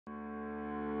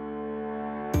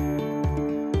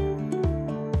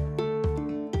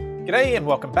G'day and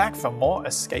welcome back for more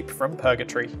Escape from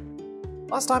Purgatory.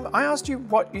 Last time I asked you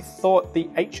what you thought the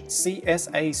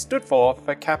HCSA stood for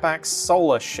Capac's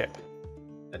solar ship.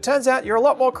 It turns out you're a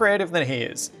lot more creative than he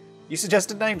is. You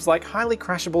suggested names like Highly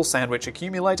Crashable Sandwich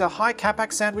Accumulator, High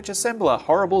Capac Sandwich Assembler,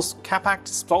 Horrible Capac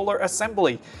Solar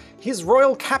Assembly, His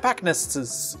Royal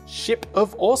Capacness's Ship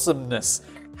of Awesomeness,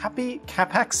 Happy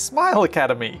Capac Smile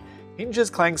Academy,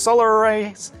 Hinges Clang Solar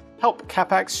Arrays, Help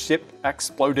Capac's Ship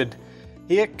Exploded,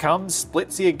 Here Comes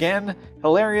Splitsy Again,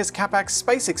 Hilarious Capac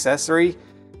Space Accessory,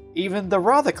 even the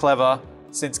rather clever,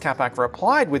 since Capac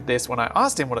replied with this when I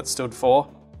asked him what it stood for,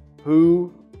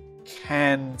 Who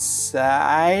can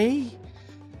say?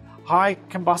 High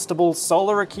Combustible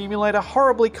Solar Accumulator,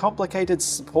 Horribly Complicated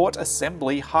Support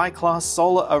Assembly, High Class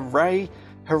Solar Array,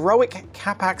 Heroic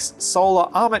Capac's Solar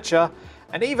Armature,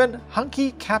 and even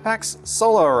Hunky Capac's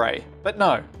Solar Array. But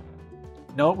no,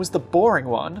 it was the boring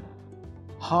one,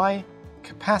 High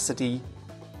Capacity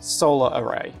Solar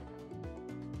Array.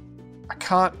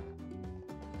 I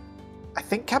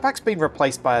think Capac's been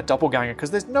replaced by a doppelganger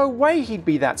because there's no way he'd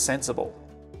be that sensible.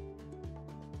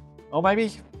 Or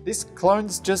maybe this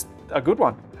clone's just a good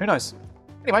one. Who knows?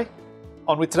 Anyway,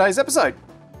 on with today's episode.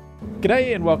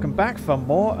 G'day and welcome back for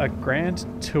more A Grand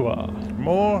Tour.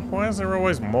 More? Why is there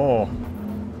always more?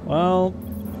 Well,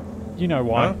 you know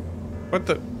why. Huh? What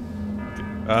the...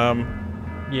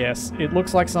 Yes, it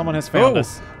looks like someone has found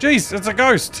us. Jeez, it's a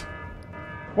ghost!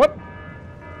 What?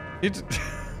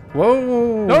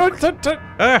 Whoa! No,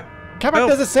 Ah! Capac, Help.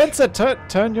 there's a sensor!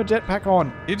 Turn your jetpack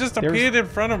on. You just appeared in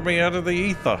front of me out of the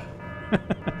ether.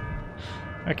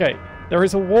 Okay, there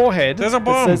is a warhead There's a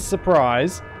bomb. that says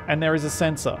surprise, and there is a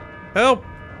sensor. Help!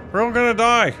 We're all gonna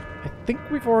die. I think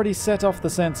we've already set off the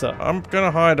sensor. I'm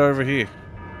gonna hide over here.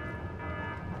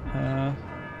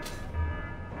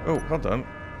 Oh, hold on.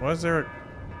 Why is there a...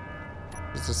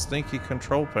 There's a sneaky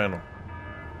control panel.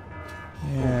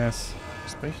 Yes.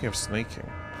 Speaking of sneaking,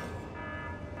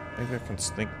 maybe I can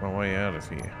sneak my way out of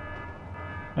here.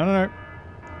 No.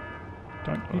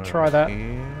 Don't you try that.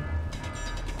 Here.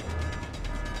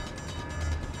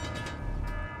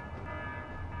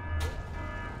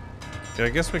 Yeah, I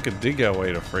guess we could dig our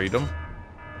way to freedom.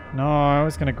 No, I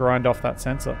was going to grind off that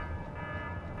sensor.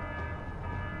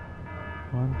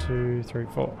 1, 2, 3,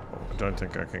 4. I don't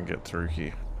think I can get through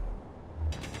here.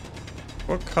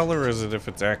 What color is it if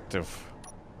it's active?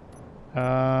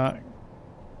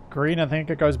 Green, I think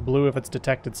it goes blue if it's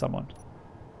detected someone.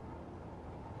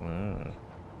 Ah.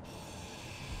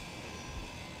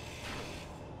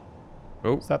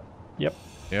 Oh. Is that... Yep.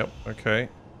 Yep, okay.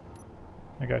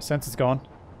 There you go, sensor's gone.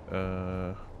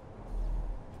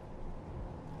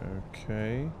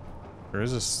 Okay. There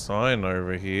is a sign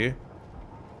over here.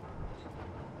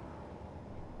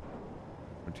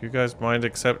 Would you guys mind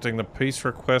accepting the peace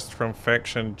request from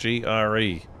faction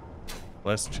GRE?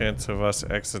 Less chance of us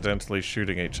accidentally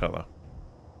shooting each other.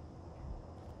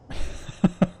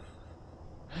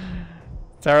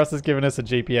 Saros has given us a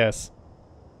GPS.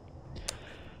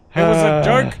 It was a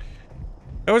joke!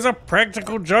 It was a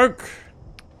practical joke!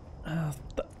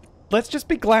 Let's just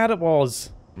be glad it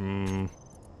was. Man,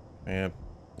 I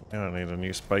don't need a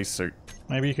new spacesuit.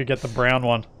 Maybe you could get the brown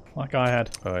one, like I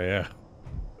had. Oh yeah.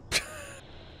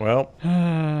 Well,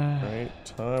 great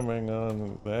timing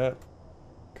on that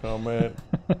comment,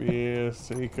 beer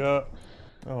seeker.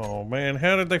 Oh man,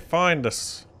 how did they find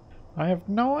us? I have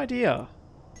no idea.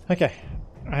 Okay,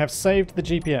 I have saved the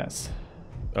GPS.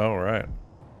 Oh right.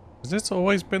 Has this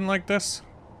always been like this?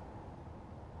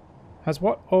 Has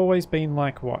what always been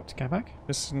like what, Capac?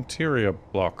 This interior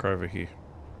block over here.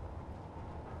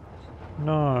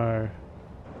 No.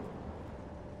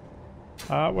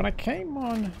 When I came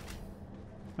on...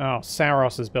 Oh,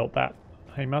 Saros has built that.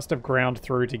 He must have ground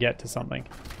through to get to something.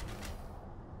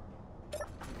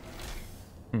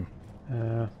 Let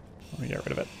me get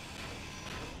rid of it.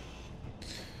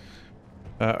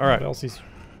 Alright. I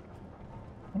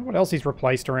wonder what else he's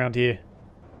replaced around here.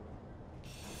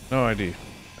 No idea.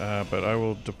 But I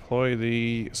will deploy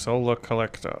the solar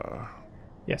collector.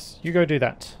 Yes, you go do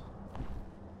that.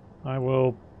 I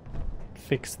will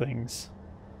fix things.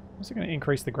 I'm also going to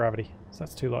increase the gravity, so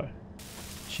that's too low.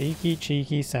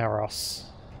 Cheeky Saros.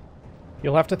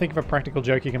 You'll have to think of a practical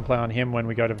joke you can play on him when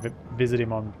we go to visit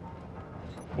him on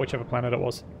whichever planet it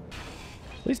was.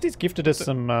 At least he's gifted us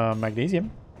some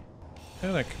magnesium.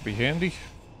 Yeah, that could be handy.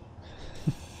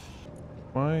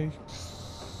 My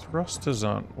thrusters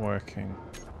aren't working.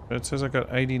 It says I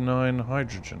got 89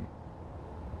 hydrogen.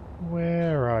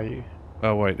 Where are you?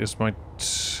 Oh wait, is my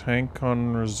tank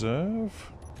on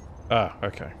reserve? Ah,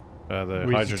 okay. The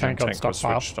hydrogen tank was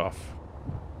switched off.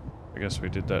 I guess we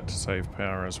did that to save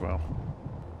power as well.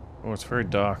 Oh, it's very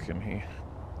dark in here.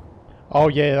 Oh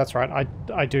yeah, that's right.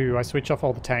 I do. I switch off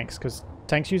all the tanks because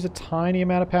tanks use a tiny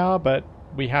amount of power, but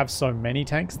we have so many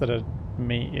tanks that it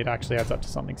actually adds up to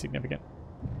something significant.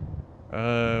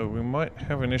 We might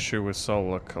have an issue with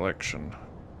solar collection.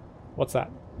 What's that?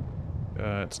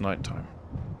 It's nighttime.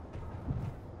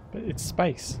 But it's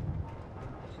space.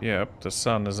 Yep, the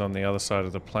sun is on the other side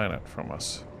of the planet from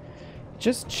us.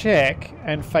 Just check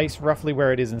and face roughly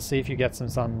where it is and see if you get some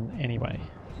sun anyway.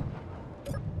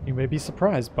 You may be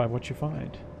surprised by what you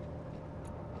find.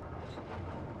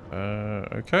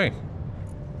 Okay.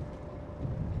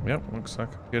 Yep, looks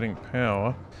like I'm getting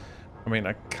power. I mean,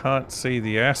 I can't see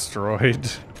the asteroid.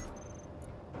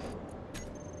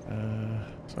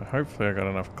 So hopefully I got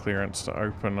enough clearance to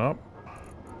open up.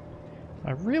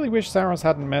 I really wish Saros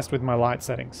hadn't messed with my light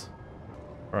settings.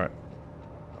 Right.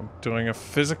 I'm doing a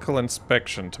physical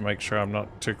inspection to make sure I'm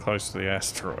not too close to the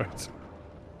asteroid.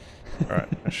 Alright,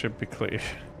 I should be clear.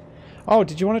 Oh,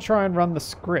 did you want to try and run the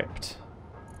script?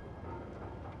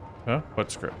 Huh? What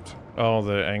script? Oh,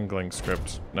 the angling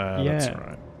script. Nah, Yeah. that's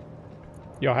alright.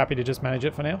 You're happy to just manage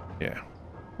it for now? Yeah.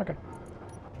 Okay.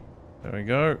 There we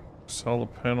go. Solar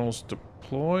panels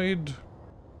deployed.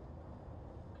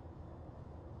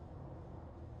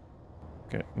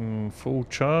 Getting full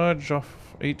charge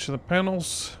off each of the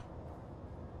panels.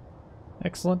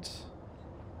 Excellent.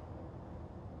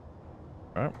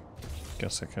 Right.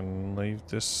 Guess I can leave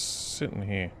this sitting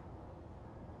here.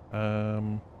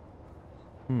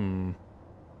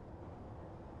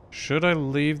 Should I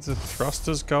leave the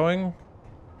thrusters going?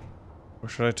 Or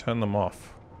should I turn them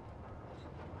off?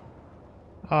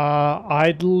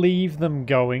 I'd leave them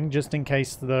going just in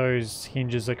case those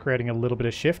hinges are creating a little bit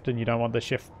of shift and you don't want the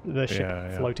ship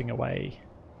Yeah. floating away.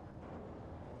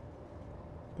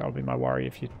 That would be my worry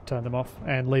if you turn them off.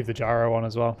 And leave the gyro on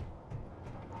as well.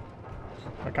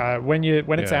 Okay, when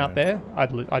it's out there,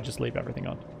 I'd just leave everything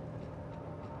on.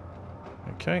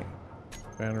 Okay.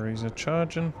 Batteries are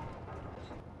charging.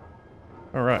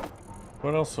 Alright.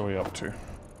 What else are we up to?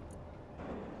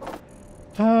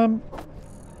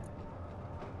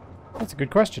 That's a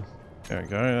good question. There we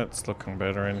go. That's looking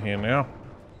better in here now.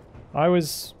 I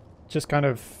was just kind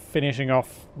of finishing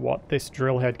off what this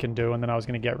drill head can do, and then I was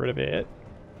going to get rid of it.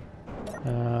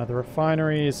 The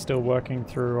refinery is still working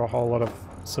through a whole lot of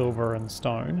silver and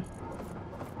stone.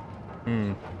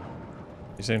 You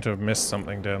seem to have missed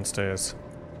something downstairs.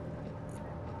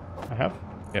 I have?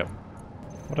 Yep.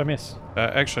 What'd I miss?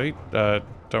 Actually, don't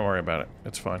worry about it.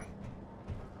 It's fine.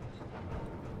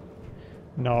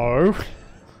 No.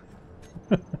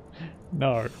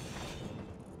 No.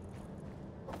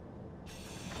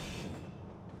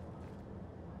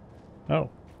 Oh.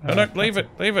 No, leave it.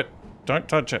 Leave it. Don't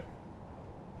touch it.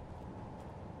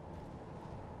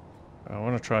 I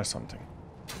want to try something.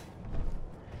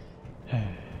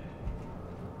 I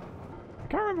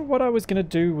can't remember what I was going to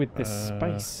do with this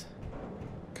space.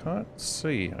 Can't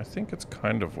see. I think it's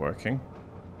kind of working.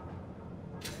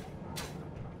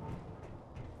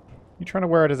 You trying to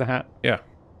wear it as a hat? Yeah.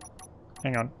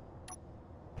 Hang on.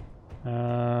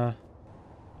 A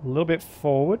little bit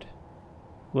forward.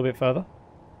 A little bit further.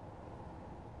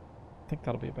 I think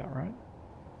that'll be about right.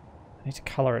 I need to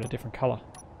colour it a different colour.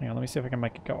 Hang on, let me see if I can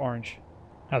make it go orange.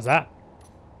 How's that?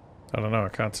 I don't know. I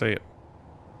can't see it.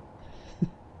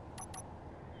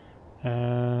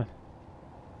 I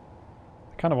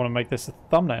kind of want to make this a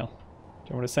thumbnail. Do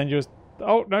you want me to send you a...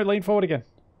 Oh, no, lean forward again.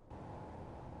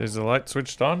 Is the light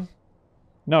switched on?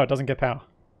 No, it doesn't get power.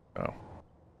 Oh.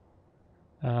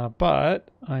 But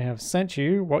I have sent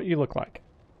you what you look like.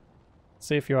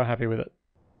 See if you are happy with it.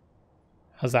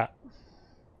 How's that?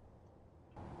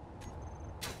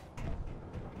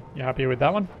 You happy with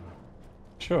that one?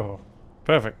 Sure.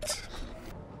 Perfect.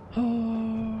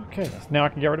 Okay, now I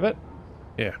can get rid of it.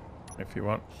 Yeah, if you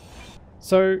want.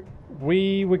 So,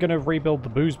 we were going to rebuild the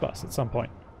booze bus at some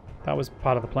point. That was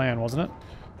part of the plan, wasn't it?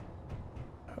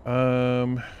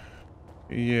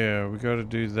 Yeah, we got to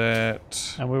do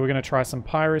that. And we were going to try some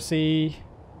piracy.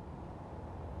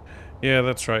 Yeah,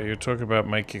 that's right. You were talking about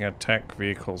making attack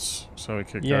vehicles so we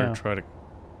could go try to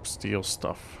steal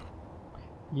stuff.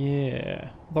 Yeah.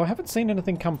 Though I haven't seen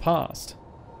anything come past.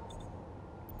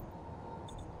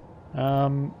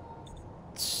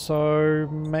 So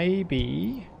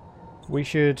maybe we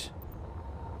should,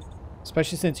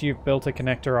 especially since you've built a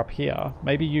connector up here,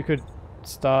 maybe you could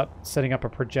start setting up a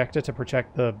projector to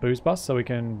project the booze bus so we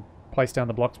can place down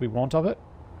the blocks we want of it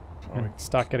and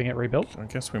start getting it rebuilt. I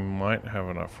guess we might have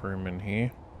enough room in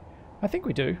here. I think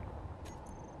we do.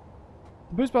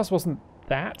 The booze bus wasn't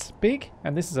that big,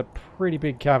 and this is a pretty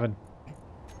big cavern.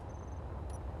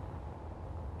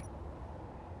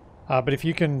 But if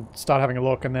you can start having a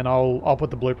look, and then I'll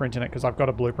put the blueprint in it, because I've got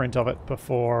a blueprint of it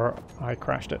before I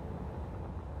crashed it.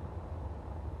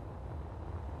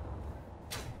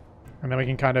 And then we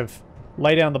can kind of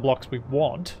lay down the blocks we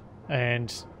want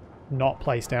and not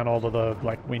place down all of the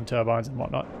like wind turbines and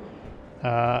whatnot.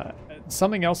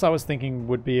 Something else I was thinking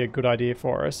would be a good idea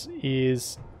for us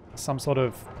is some sort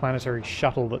of planetary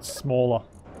shuttle that's smaller,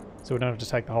 so we don't have to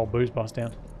take the whole booze bus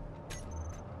down.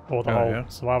 Or the whole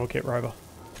survival kit rover.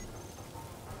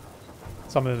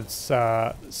 Something that's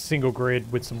single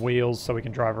grid with some wheels so we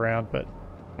can drive around, but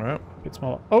a bit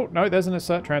smaller. Oh, no, there's an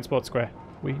assert transport square.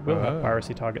 We will have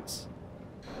piracy targets.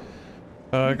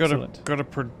 I got a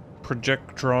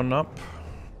projectron up.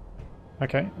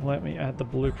 Okay, let me add the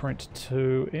blueprint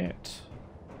to it.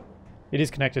 It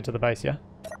is connected to the base, yeah?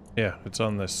 Yeah, it's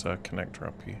on this connector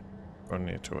up here. Or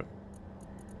near to it.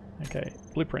 Okay,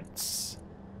 blueprints.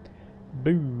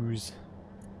 Booze.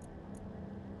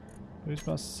 Booze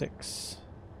plus 6.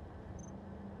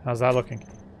 How's that looking?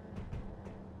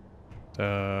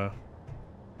 Oh.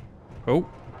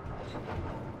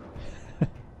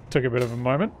 Took a bit of a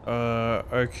moment.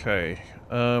 Okay.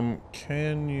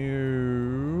 Can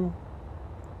you...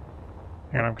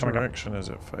 Hang on, I'm coming up. What direction is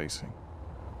it facing?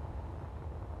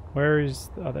 Where is...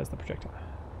 Oh, there's the projector.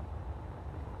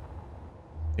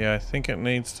 Yeah, I think it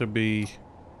needs to be...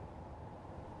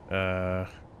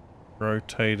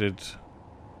 rotated...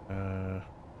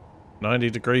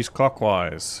 90 degrees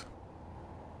clockwise.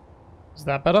 Is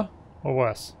that better? Or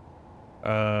worse?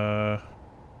 That's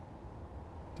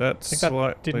I think that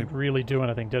slightly... didn't really do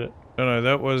anything, did it? No,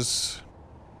 that was...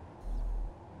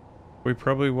 We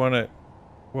probably want it...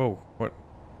 Whoa, what?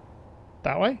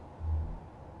 That way?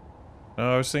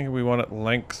 No, I was thinking we want it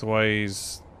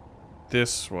lengthways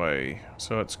this way.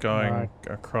 So it's going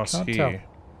across can't here.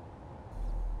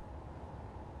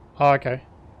 tell. Oh, okay.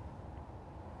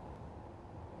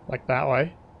 Like that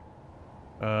way?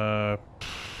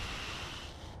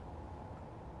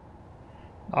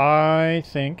 I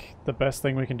think the best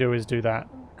thing we can do is do that,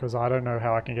 because I don't know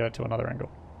how I can get it to another angle.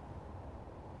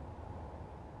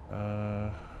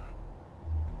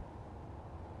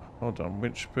 Hold on,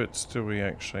 which bits do we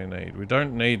actually need? We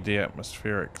don't need the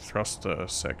atmospheric thruster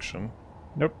section.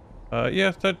 Nope.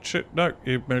 Yeah, that should... No,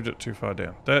 you moved it too far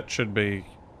down. That should be...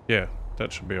 Yeah,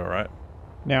 that should be alright.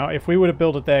 Now, if we were to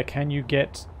build it there, can you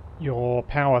get your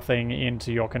power thing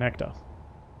into your connector?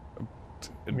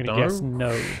 I'm going to guess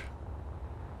no.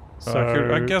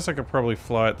 So, I guess I could probably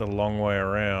fly it the long way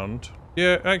around.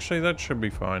 Yeah, actually, that should be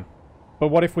fine. But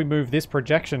what if we move this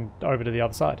projection over to the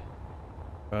other side?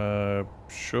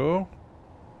 Sure.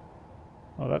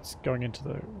 Oh, that's going into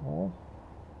the wall.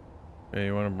 Yeah,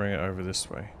 you want to bring it over this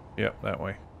way. Yep, that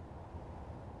way.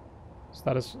 So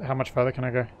that is... How much further can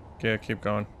I go? Yeah, keep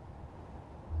going.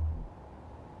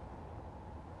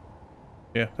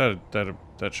 Yeah,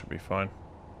 that should be fine.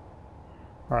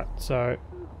 Alright, so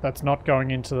that's not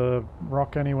going into the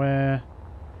rock anywhere.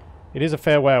 It is a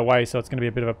fair way away, so it's going to be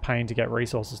a bit of a pain to get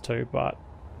resources to, but...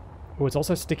 Oh, it's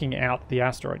also sticking out the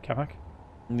asteroid, Capac.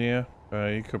 Yeah,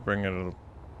 you could bring it,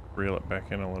 reel it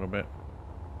back in a little bit.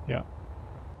 Yeah.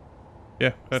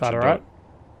 Yeah, that's alright?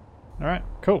 Alright,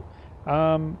 cool.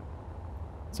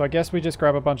 So I guess we just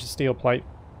grab a bunch of steel plate.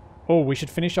 Oh, we should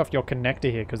finish off your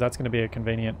connector here, because that's going to be a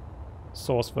convenient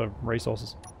source for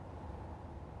resources.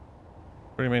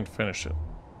 What do you mean finish it?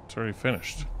 It's already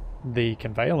finished. The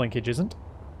conveyor linkage isn't.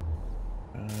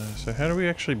 So how do we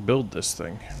actually build this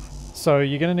thing? So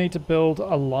you're going to need to build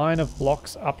a line of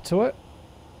blocks up to it.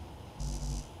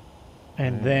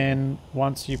 And then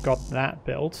once you've got that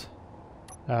built,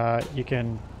 you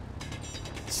can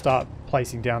start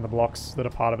placing down the blocks that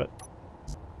are part of it.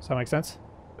 Does that make sense?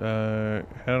 How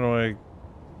do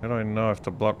I know if the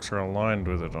blocks are aligned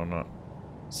with it or not?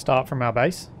 Start from our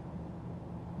base.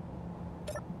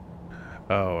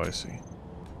 Oh, I see.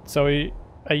 So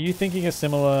are you thinking a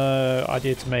similar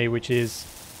idea to me, which is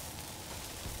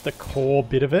the core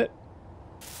bit of it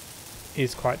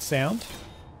is quite sound,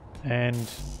 and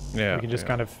we can just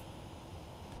kind of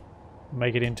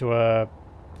make it into a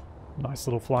nice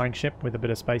little flying ship with a bit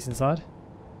of space inside,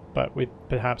 but with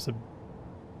perhaps a...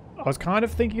 I was kind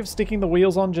of thinking of sticking the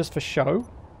wheels on just for show,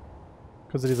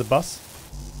 because it is a bus.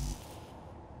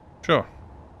 Sure.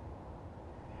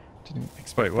 Didn't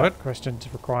expect what? that question to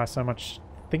require so much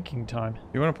thinking time.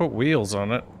 You want to put wheels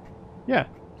on it? Yeah.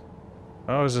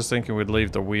 I was just thinking we'd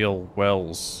leave the wheel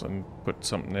wells and put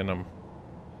something in them.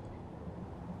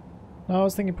 No, I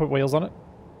was thinking put wheels on it.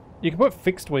 You can put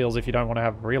fixed wheels if you don't want to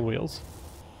have real wheels.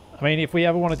 I mean, if we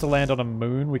ever wanted to land on a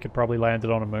moon, we could probably land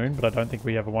it on a moon, but I don't think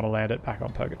we ever want to land it back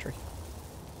on Purgatory.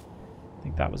 I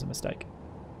think that was a mistake.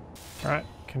 Alright,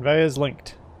 conveyor's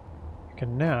linked. You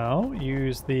can now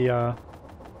use the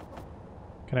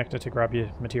connector to grab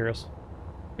your materials.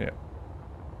 Yeah.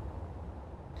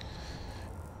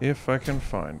 If I can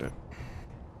find it.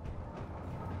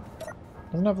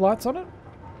 Doesn't have lights on it?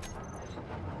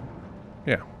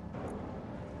 Yeah.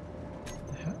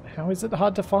 How is it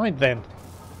hard to find then?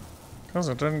 Because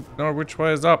I don't know which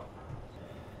way is up.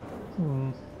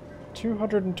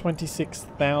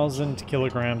 226,000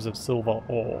 kilograms of silver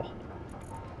ore.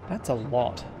 That's a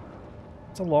lot.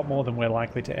 It's a lot more than we're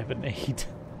likely to ever need.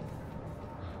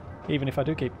 Even if I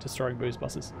do keep destroying booze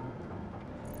buses.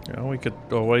 Yeah, we could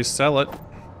always sell it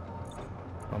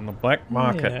on the black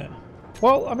market. Yeah.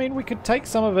 Well, I mean, we could take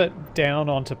some of it down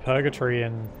onto Purgatory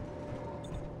and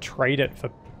trade it for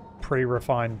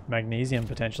pre-refined magnesium,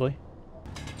 potentially.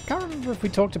 Can't remember if we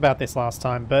talked about this last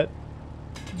time, but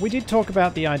we did talk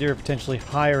about the idea of potentially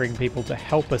hiring people to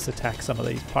help us attack some of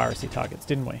these piracy targets,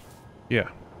 didn't we? Yeah.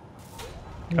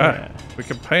 Yeah. We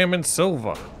could pay him in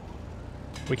silver.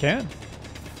 We can.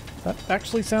 That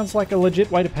actually sounds like a legit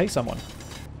way to pay someone.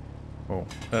 Oh,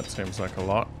 that seems like a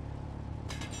lot.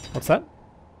 What's that?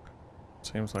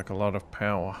 Seems like a lot of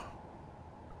power.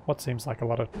 What seems like a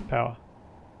lot of power?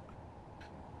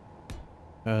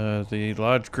 The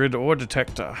large grid ore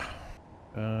detector.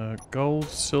 Gold,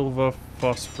 silver,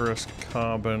 phosphorus,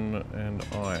 carbon, and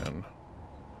iron.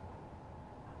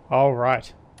 Oh,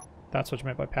 right. That's what you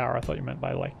meant by power. I thought you meant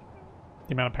by, like,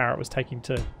 the amount of power it was taking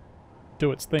to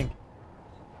do its thing.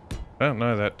 I don't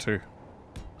know that too.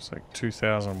 It's like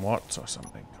 2,000 watts or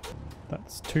something.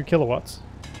 That's 2 kilowatts.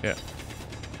 Yeah.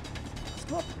 It's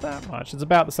not that much. It's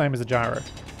about the same as a gyro.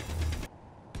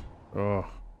 Oh.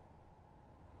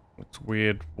 It's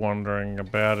weird wandering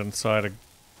about inside a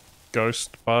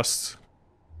ghost bus.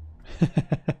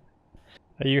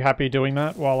 Are you happy doing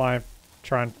that while I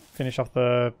try and finish off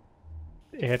the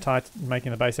airtight,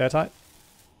 making the base airtight?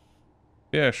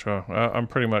 Yeah, sure. I'm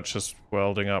pretty much just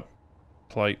welding up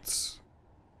plates.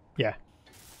 Yeah.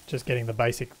 Just getting the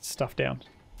basic stuff down.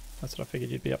 That's what I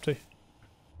figured you'd be up to.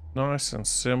 Nice and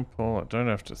simple. I don't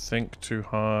have to think too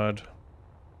hard.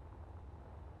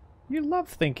 You love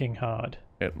thinking hard.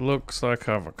 It looks like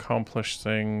I've accomplished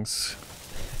things.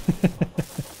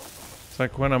 It's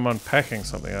like when I'm unpacking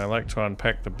something, I like to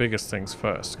unpack the biggest things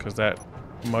first, because that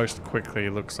most quickly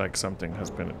looks like something has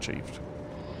been achieved.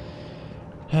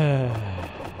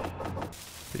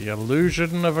 The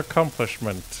illusion of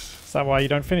accomplishment. Is that why you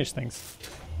don't finish things?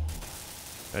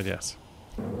 And yes.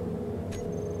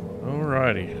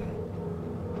 Alrighty.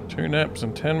 2 naps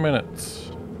in 10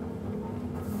 minutes.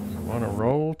 Want to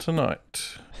roll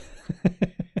tonight.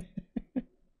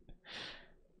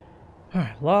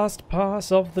 Alright, last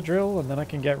pass of the drill, and then I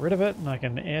can get rid of it, and I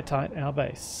can airtight our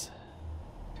base.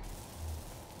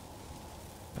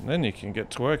 And then you can get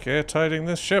to work airtighting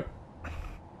this ship.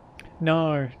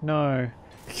 No, no.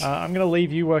 I'm going to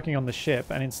leave you working on the ship,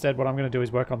 and instead what I'm going to do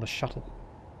is work on the shuttle.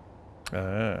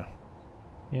 Ah.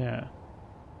 Yeah.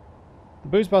 The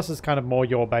booze bus is kind of more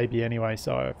your baby anyway,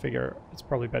 so I figure it's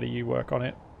probably better you work on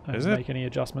it and Is it? make any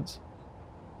adjustments.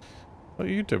 Well,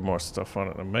 you did more stuff on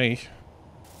it than me.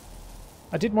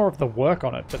 I did more of the work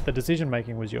on it, but the decision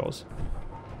making was yours.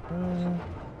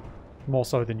 More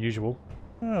so than usual.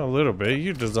 A little bit.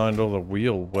 You designed all the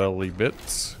wheel welly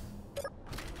bits.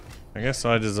 I guess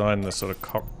I designed the sort of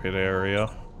cockpit area.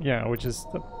 Yeah, which is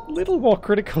a little more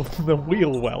critical than the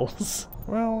wheel wells.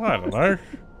 Well, I don't know.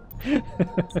 You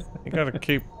gotta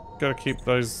keep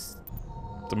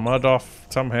the mud off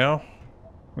somehow.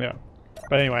 Yeah.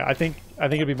 But anyway, I think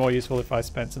it'd be more useful if I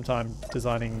spent some time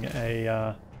designing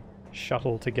a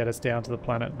shuttle to get us down to the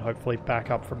planet and hopefully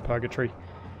back up from Purgatory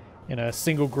in a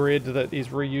single grid that is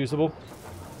reusable.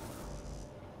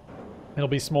 It'll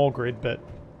be small grid, but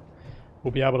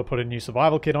we'll be able to put a new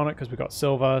survival kit on it because we've got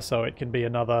silver, so it can be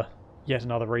yet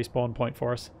another respawn point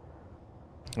for us.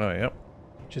 Oh, yep.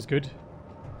 Which is good.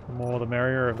 The more the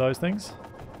merrier of those things.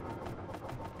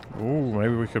 Ooh,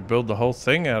 maybe we could build the whole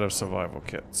thing out of survival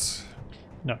kits.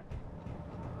 No.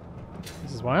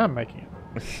 This is why I'm making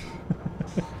it.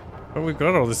 But we've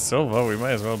got all this silver, we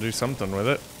may as well do something with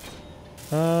it.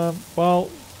 Well,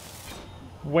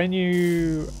 when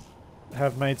you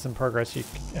have made some progress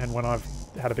and when I've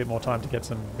had a bit more time to get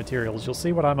some materials, you'll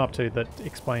see what I'm up to that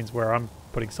explains where I'm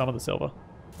putting some of the silver.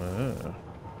 Ah.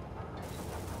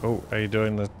 Oh, are you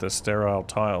doing the sterile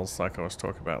tiles like I was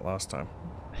talking about last time?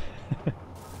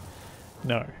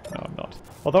 No, I'm not.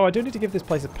 Although I do need to give this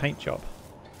place a paint job.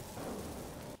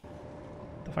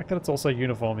 The fact that it's also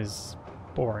uniform is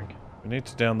boring. We need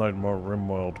to download more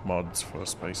RimWorld mods for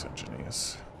space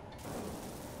engineers.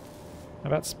 How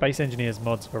about Space Engineers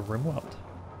mods for RimWorld?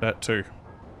 That too.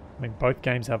 I mean, both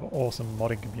games have awesome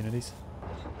modding communities.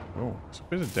 Oh, there's a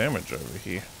bit of damage over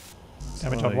here.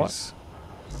 Damage on what? Some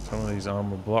of these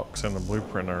armor blocks in the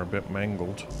blueprint are a bit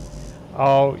mangled.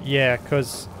 Oh, yeah,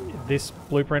 because this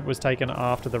blueprint was taken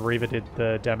after the Reaver did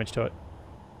the damage to it.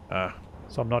 Ah.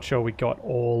 So I'm not sure we got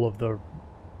all of the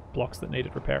blocks that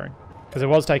needed repairing. Because it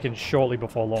was taken shortly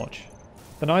before launch.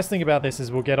 The nice thing about this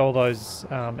is we'll get all those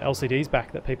LCDs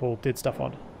back that people did stuff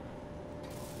on.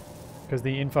 Because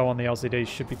the info on the LCDs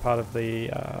should be part of the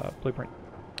blueprint.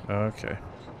 Okay.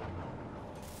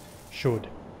 Should.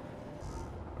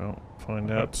 Well, find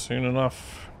out soon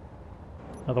enough.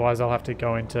 Otherwise I'll have to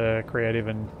go into creative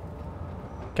and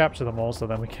capture them all so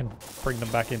then we can bring them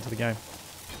back into the game.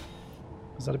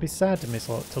 Because that'd be sad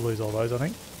to lose all those, I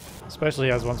think. Especially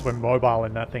as once we're mobile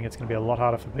in that thing, it's going to be a lot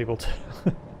harder for people to,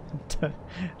 to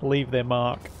leave their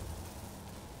mark.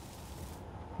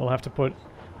 We'll have to put...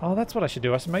 Oh, that's what I should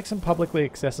do. I should make some publicly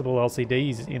accessible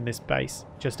LCDs in this base,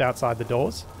 just outside the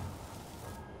doors.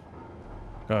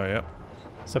 Oh, yeah.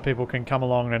 So people can come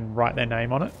along and write their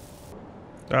name on it.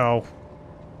 Oh.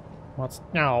 What's...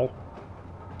 No.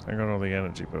 I got all the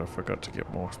energy, but I forgot to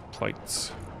get more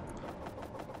plates.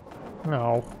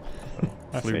 No.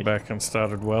 Flew back and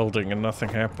started welding and nothing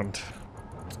happened.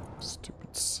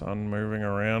 Stupid sun moving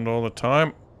around all the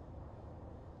time.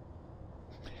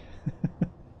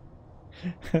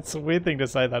 It's a weird thing to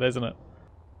say that, isn't it?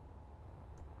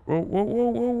 Whoa, whoa, whoa,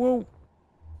 whoa, whoa.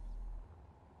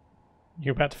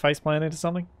 You about to faceplant into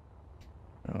something?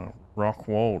 A rock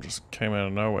wall just came out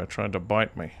of nowhere, tried to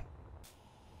bite me.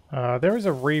 There is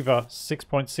a Reaver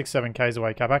 6.67 k's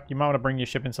away, Capac. You might want to bring your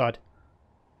ship inside.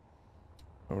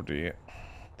 Oh dear.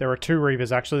 There are two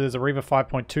Reavers, actually. There's a Reaver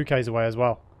 5.2 k's away as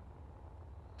well.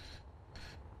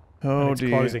 Oh it's dear.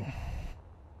 Closing.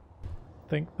 I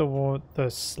think the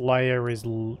Slayer is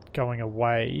going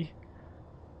away.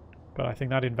 But I think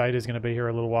that Invader's going to be here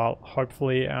a little while.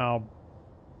 Hopefully our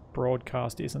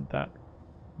broadcast isn't that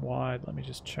wide. Let me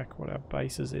just check what our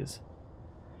bases is.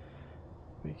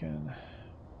 We can...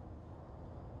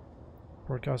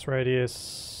 Broadcast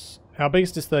radius... Our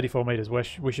biggest is 34 meters.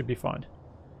 We should be fine.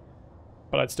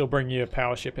 But I'd still bring your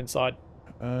power ship inside.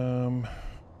 I can't...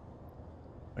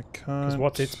 Because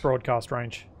what's its broadcast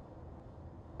range?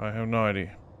 I have no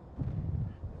idea.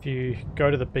 If you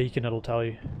go to the beacon, it'll tell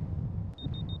you.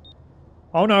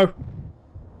 Oh no!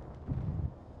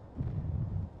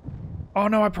 Oh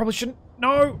no, I probably shouldn't...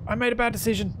 No! I made a bad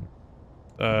decision.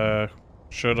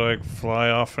 Should I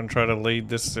fly off and try to lead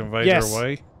this invader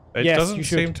away? It doesn't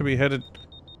seem to be headed...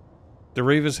 The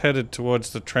Reaver's headed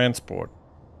towards the transport.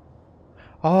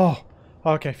 Oh!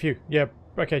 Okay, phew. Yeah,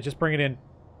 okay, just bring it in.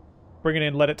 Bring it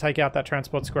in, let it take out that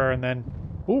transport square, and then...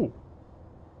 Ooh!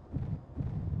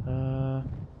 I'm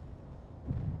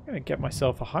gonna get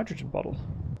myself a hydrogen bottle.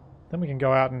 Then we can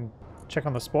go out and check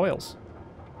on the spoils.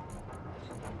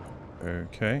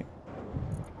 Okay.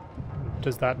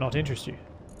 Does that not interest you?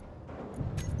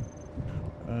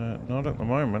 Not at the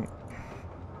moment.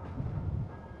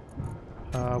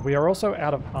 We are also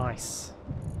out of ice.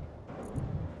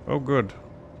 Oh, good.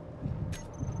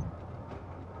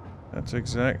 That's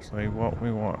exactly what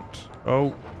we want.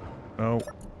 Oh, no.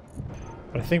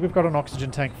 But I think we've got an oxygen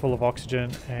tank full of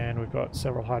oxygen, and we've got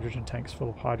several hydrogen tanks full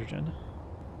of hydrogen.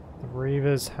 The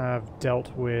Reavers have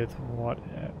dealt with what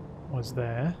was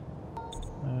there.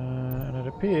 And it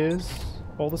appears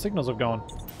all the signals have gone.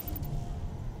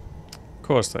 Of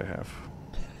course they have.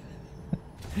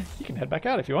 You can head back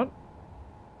out if you want.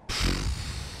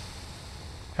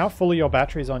 How full are your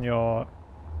batteries on your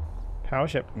power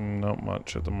ship? Not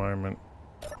much at the moment.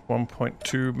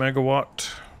 1.2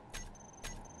 megawatt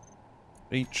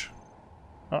each.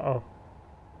 Uh-oh.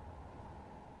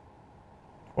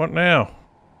 What now?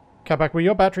 Capac, were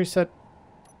your batteries set...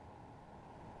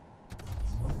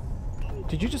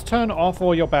 Did you just turn off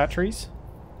all your batteries?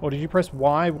 Or did you press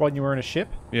Y when you were in a ship?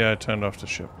 Yeah, I turned off the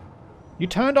ship. You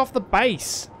turned off the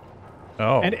base!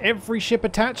 Oh. And every ship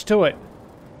attached to it!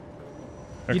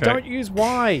 Okay. You don't use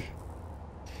Y!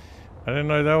 I didn't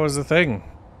know that was a thing.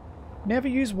 Never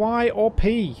use Y or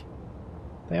P.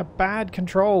 They are bad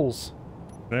controls.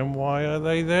 Then why are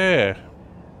they there?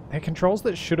 They're controls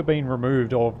that should have been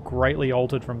removed or greatly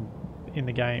altered from in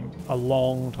the game a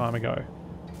long time ago.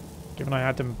 Given I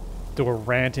had to do a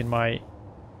rant in my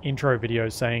intro video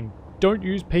saying, don't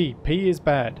use P. P is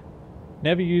bad.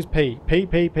 Never use P. P,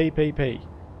 P, P, P, P.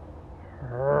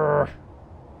 Urgh.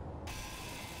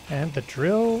 And the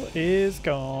drill is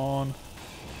gone.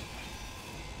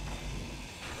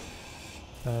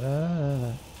 Don't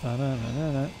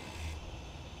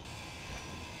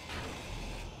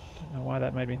know why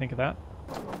that made me think of that.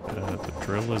 The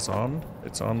drill is on.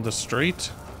 It's on the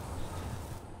street.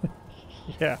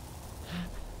 Yeah.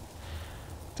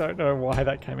 Don't know why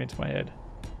that came into my head.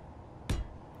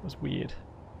 It was weird.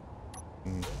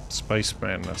 Space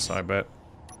madness, I bet.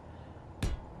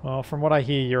 Well, from what I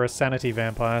hear, you're a sanity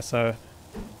vampire, so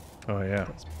Oh yeah.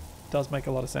 it does make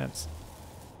a lot of sense.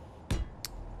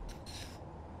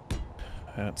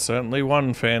 That's certainly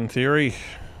one fan theory.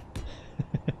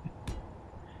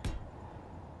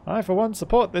 I, for one,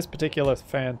 support this particular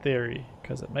fan theory,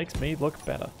 because it makes me look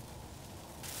better.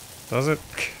 Does it?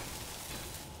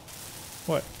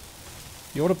 What?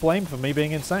 You're to blame for me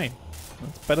being insane.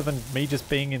 It's better than me just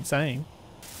being insane.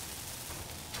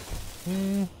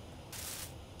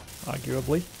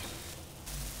 Arguably.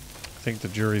 I think the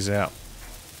jury's out.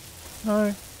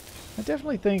 No. I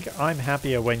definitely think I'm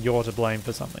happier when you're to blame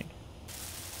for something.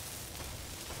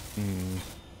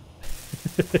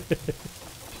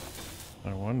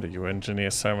 No wonder you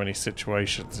engineer so many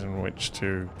situations in which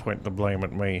to point the blame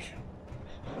at me.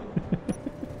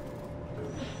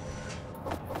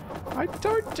 I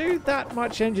don't do that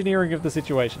much engineering of the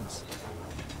situations.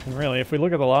 And really, if we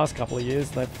look at the last couple of years,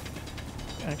 they've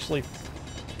actually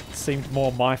seemed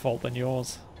more my fault than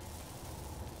yours.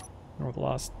 Or the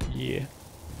last year.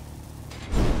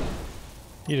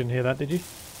 You didn't hear that, did you?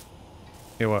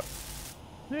 Hear what?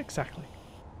 Exactly.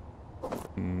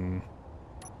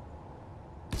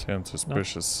 Sounds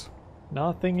suspicious.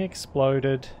 Nothing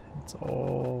exploded. It's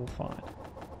all fine.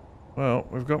 Well,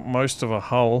 we've got most of a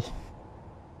hull.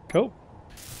 Cool.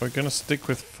 We're going to stick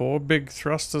with 4 big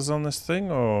thrusters on this thing,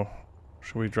 or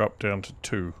should we drop down to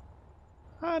 2?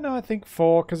 No, I think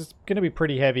 4, because it's going to be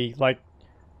pretty heavy. Like,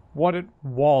 what it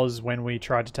was when we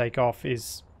tried to take off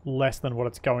is less than what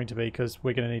it's going to be, because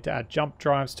we're going to need to add jump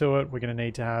drives to it. We're going to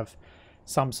need to have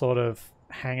some sort of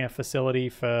hangar facility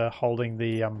for holding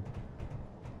the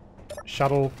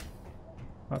shuttle,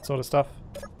 that sort of stuff.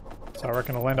 So I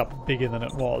reckon it'll end up bigger than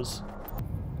it was.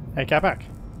 Hey, Capac.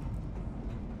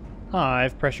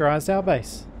 I've pressurized our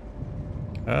base.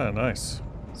 Ah, nice.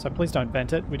 So please don't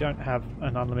vent it. We don't have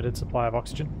an unlimited supply of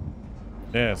oxygen.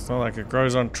 Yeah, it's not like it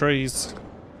grows on trees.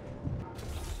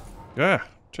 Yeah,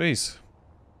 jeez.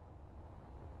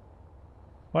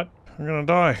 What? I'm gonna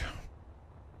die.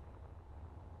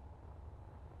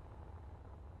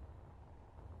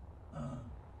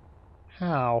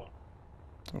 How?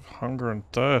 Of hunger and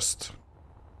thirst.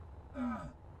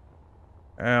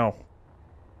 Ow.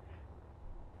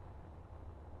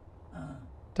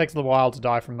 Takes a little while to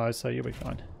die from those, so you'll be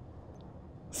fine.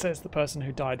 Says the person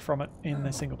who died from it in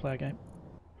the single player game.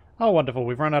 Oh, wonderful.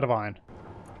 We've run out of iron.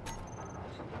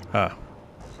 Ah.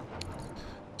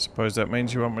 Suppose that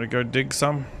means you want me to go dig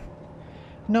some?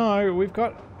 No, we've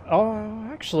got... Oh,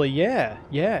 actually, yeah.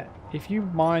 Yeah. If you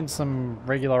mine some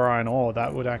regular iron ore,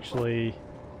 that would actually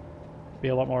be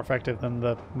a lot more effective than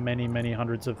the many, many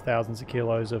hundreds of thousands of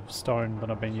kilos of stone that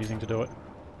I've been using to do it.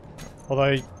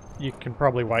 Although, you can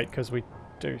probably wait, because we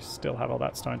do still have all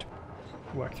that stone to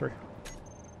work through.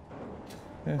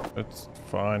 Yeah, it's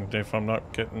fine if I'm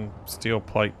not getting steel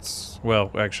plates.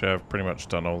 Well, actually I've pretty much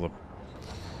done all the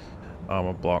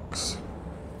armor blocks.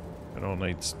 It all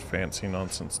needs fancy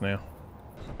nonsense now.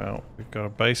 Well, we've got a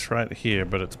base right here,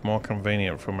 but it's more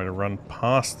convenient for me to run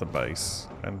past the base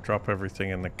and drop everything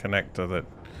in the connector that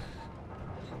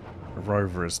the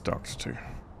rover is docked to.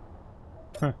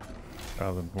 Huh.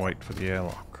 Rather than wait for the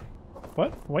airlock.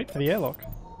 What? Wait for the airlock?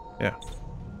 Yeah.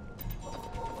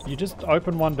 You just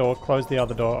open one door, close the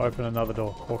other door, open another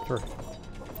door, walk through.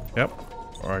 Yep.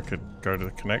 Or I could go to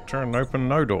the connector and open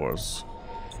no doors.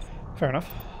 Fair enough.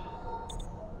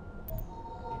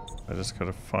 I just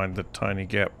gotta find the tiny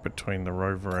gap between the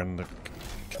rover and the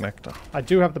connector. I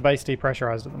do have the base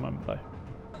depressurized at the moment, though.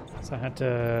 So I had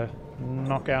to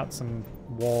knock out some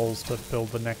walls to build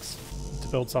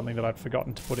something that I'd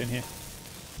forgotten to put in here.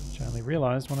 Which I only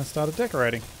realized when I started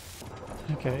decorating.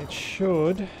 Okay, it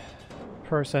should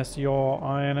process your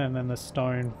iron and then the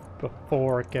stone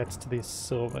before it gets to the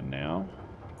silver now.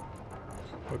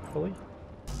 Hopefully.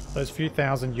 Those few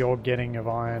thousand you're getting of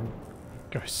iron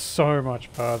go so much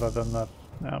further than the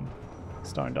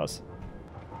stone does.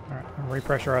 Alright, I'm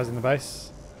repressurizing the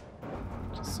base.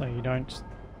 Just so you don't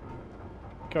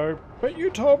go, but you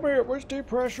told me it was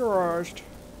depressurized.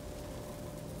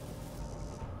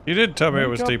 You did tell me it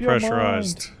was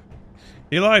depressurized.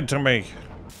 You lied to me.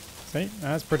 See,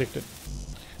 as predicted.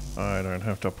 I don't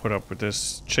have to put up with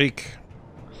this cheek.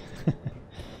 You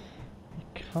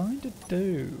kinda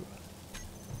do.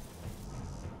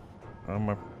 I'm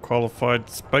a qualified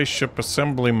spaceship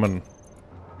assemblyman.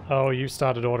 Oh, you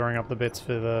started ordering up the bits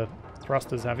for the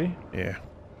thrusters, have you? Yeah.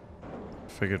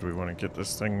 Figured we want to get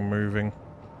this thing moving.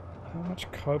 How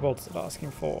much cobalt's it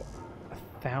asking for?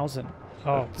 1,000.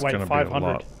 Oh, It's wait, gonna be a 500.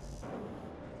 lot.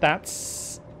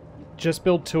 That's... Just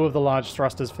build 2 of the large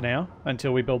thrusters for now,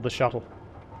 until we build the shuttle.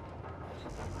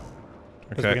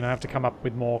 Because we're Okay. going to have to come up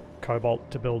with more cobalt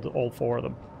to build all 4 of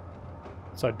them.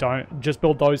 So don't... Just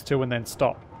build those 2 and then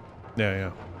stop. Yeah,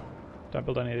 yeah. Don't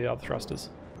build any of the other thrusters.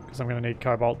 Because I'm going to need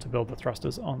cobalt to build the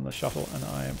thrusters on the shuttle. And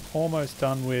I am almost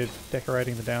done with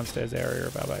decorating the downstairs area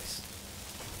of our base.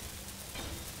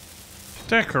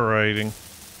 Decorating.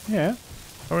 Yeah.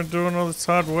 I've been doing all this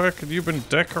hard work and you've been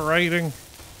decorating.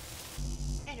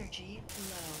 Energy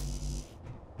low.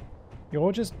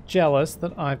 You're just jealous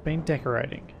that I've been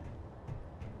decorating.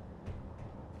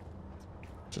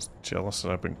 Just jealous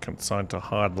that I've been consigned to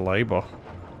hard labor.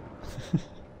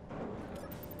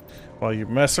 While you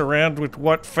mess around with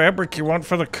what fabric you want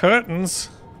for the curtains.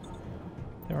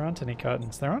 There aren't any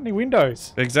curtains. There aren't any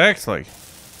windows. Exactly.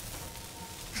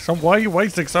 So why are you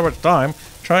wasting so much time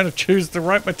trying to choose the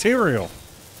right material?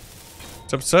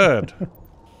 It's absurd.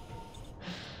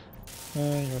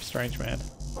 You're a strange man.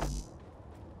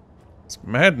 It's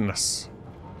madness.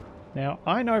 Now,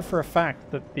 I know for a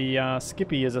fact that the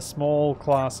Skippy is a small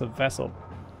class of vessel.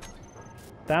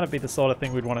 That'd be the sort of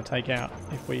thing we'd want to take out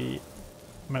if we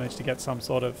managed to get some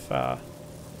sort of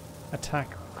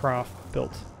attack craft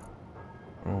built.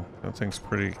 Oh, that thing's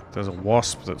pretty... There's a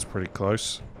wasp that's pretty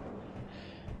close.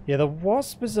 Yeah, the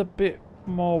Wasp is a bit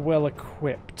more well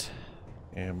equipped.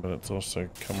 Yeah, but it's also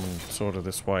coming sort of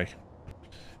this way.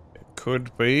 It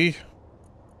could be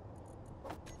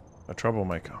a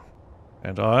troublemaker.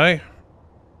 And I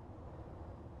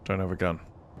don't have a gun.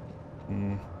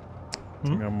 I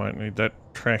think I might need that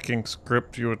tracking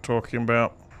script you were talking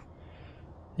about.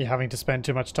 You're having to spend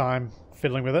too much time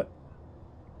fiddling with it?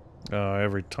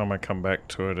 Every time I come back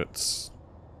to it, it's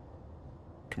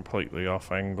completely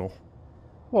off angle.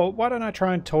 Well, why don't I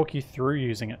try and talk you through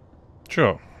using it?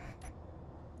 Sure.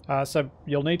 So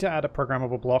you'll need to add a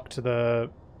programmable block to the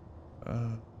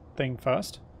thing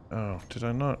first. Oh, did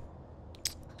I not?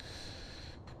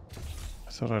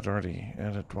 I thought I'd already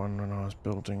added one when I was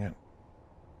building it.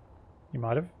 You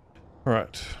might have.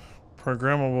 Right.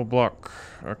 Programmable block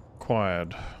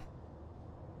acquired.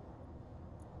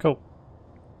 Cool.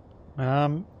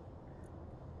 I'm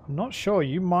not sure.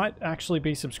 You might actually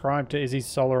be subscribed to Izzy's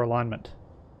solar alignment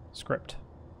script.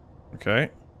 Okay.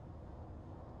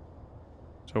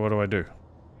 So what do I do?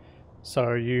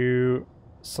 So you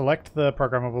select the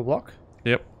programmable block.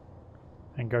 Yep.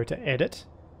 And go to Edit.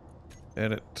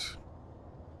 Edit.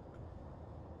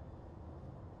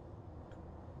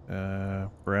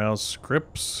 Browse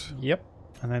scripts. Yep.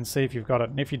 And then see if you've got it.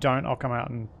 And if you don't, I'll come out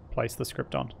and place the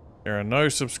script on. There are no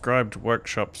subscribed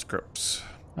workshop scripts.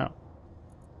 Oh.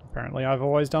 Apparently I've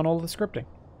always done all the scripting.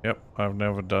 Yep, I've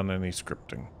never done any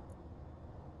scripting.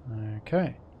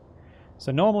 Okay.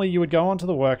 So normally you would go onto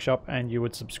the workshop and you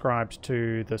would subscribe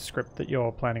to the script that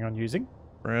you're planning on using.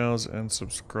 Browse and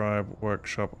subscribe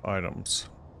workshop items.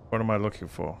 What am I looking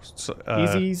for? So,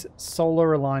 Izzy's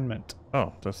solar alignment.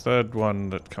 oh, the third one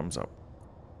that comes up.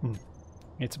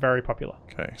 It's very popular.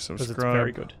 Okay, Because subscribe. it's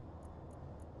very good.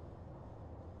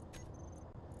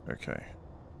 Okay.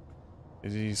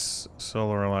 Izzy's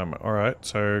solar alignment. Alright,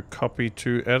 so copy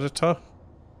to editor.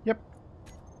 Yep.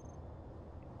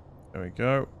 There we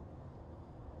go.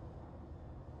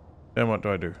 Then what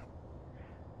do I do?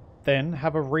 Then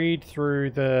have a read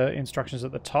through the instructions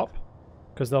at the top,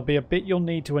 because there'll be a bit you'll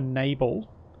need to enable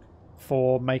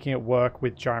for making it work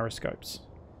with gyroscopes.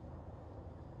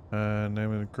 Name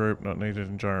of the group not needed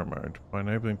in gyro mode. By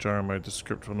enabling gyro mode, the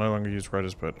script will no longer use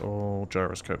rotors but all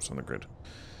gyroscopes on the grid.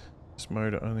 This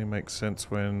mode only makes sense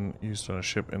when used on a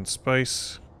ship in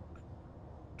space.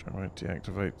 Gyro mode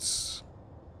deactivates.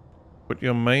 Put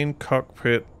your main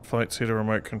cockpit flight seater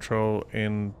remote control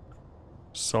in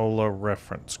solar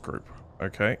reference group.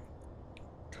 Okay.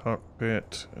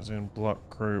 Cockpit is in block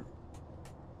group.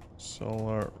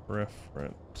 Solar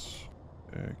reference.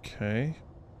 Okay.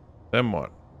 Then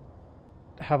what?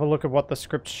 Have a look at what the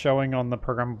script's showing on the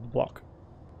programmable block.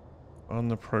 On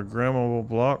the programmable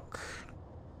block,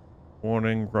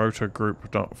 warning, rotor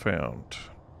group not found.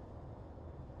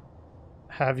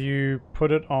 Have you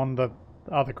put it on the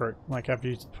other group? Like, have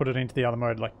you put it into the other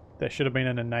mode? Like, there should have been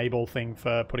an enable thing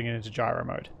for putting it into gyro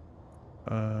mode.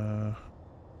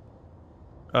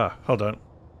 Hold on.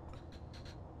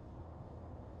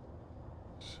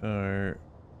 So,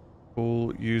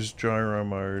 full use gyro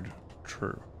mode,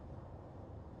 true.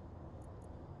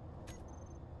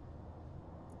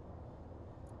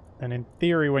 And in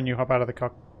theory, when you hop out of the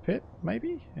cockpit,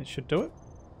 maybe it should do it.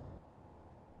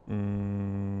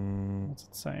 What's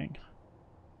it saying?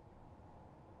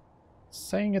 It's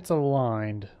saying it's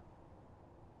aligned.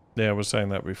 Yeah, I was saying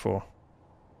that before.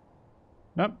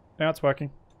 Nope, now it's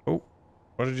working. Oh,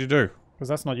 what did you do? Because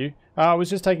that's not you. I was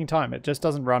just taking time. It just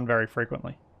doesn't run very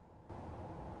frequently.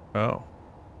 Oh.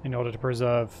 In order to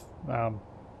preserve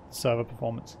server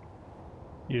performance.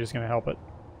 You're just going to help it.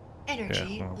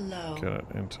 Energy Yeah, I'll low. get it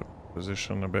into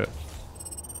position a bit.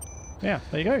 Yeah,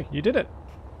 there you go. You did it.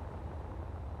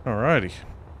 Alrighty.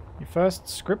 Your first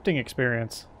scripting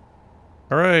experience.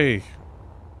 Hooray!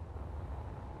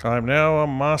 I'm now a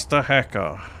master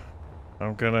hacker.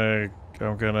 I'm gonna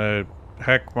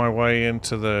hack my way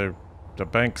into the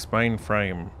bank's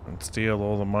mainframe and steal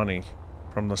all the money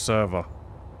from the server.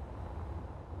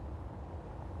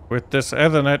 With this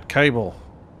Ethernet cable.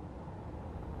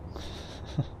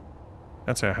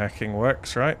 That's how hacking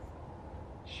works, right?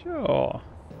 Sure.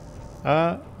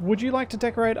 Would you like to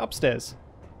decorate upstairs?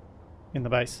 In the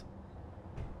base?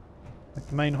 Like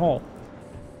the main hall?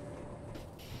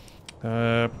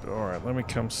 Alright, let me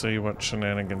come see what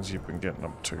shenanigans you've been getting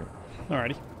up to.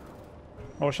 Alrighty.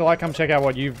 Or shall I come check out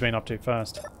what you've been up to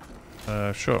first?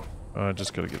 Sure. I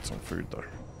just gotta get some food though.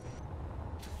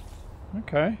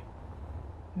 Okay.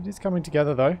 It is coming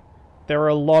together though. There are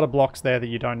a lot of blocks there that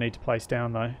you don't need to place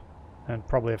down though. And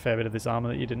probably a fair bit of this armor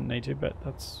that you didn't need to, but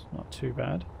that's not too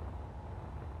bad.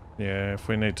 Yeah, if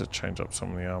we need to change up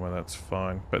some of the armor, that's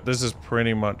fine. But this is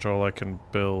pretty much all I can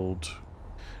build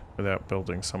without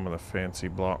building some of the fancy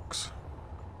blocks.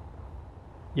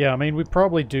 Yeah, I mean, we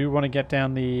probably do want to get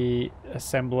down the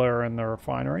assembler and the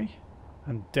refinery.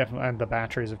 And definitely, and the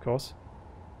batteries, of course.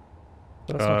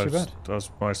 But that's not too bad. I was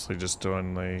mostly just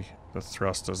doing the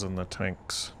thrusters and the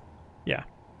tanks. Yeah.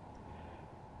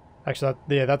 Actually,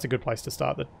 yeah, that's a good place to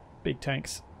start, the big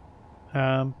tanks.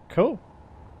 Cool.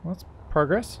 Well, that's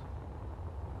progress.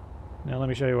 Now let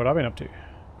me show you what I've been up to.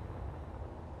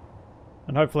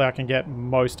 And hopefully I can get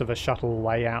most of a shuttle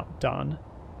layout done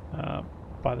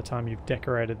by the time you've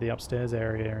decorated the upstairs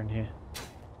area in here.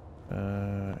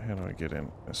 How do I get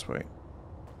in? This way.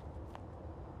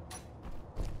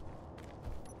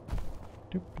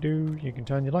 Doop-doo, you can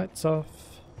turn your lights off.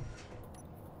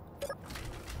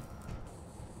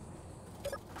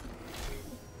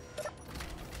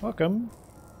 Welcome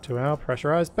to our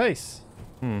pressurized base.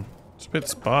 It's a bit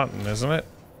Spartan, isn't it?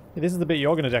 Yeah, this is the bit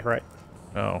you're going to decorate.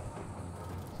 Oh.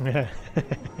 Yeah.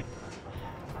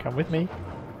 Come with me.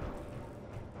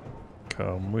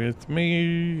 Come with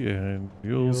me and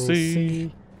you'll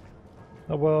see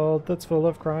a world that's full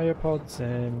of cryopods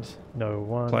and no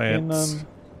one in plants. them.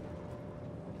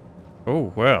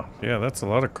 Oh, wow. Yeah, that's a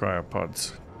lot of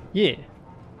cryopods. Yeah.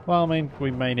 Well, I mean,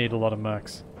 we may need a lot of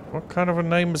mercs. What kind of a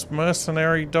name is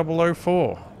Mercenary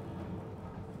 004?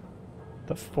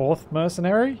 The fourth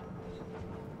mercenary?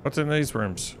 What's in these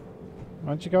rooms? Why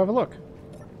don't you go have a look?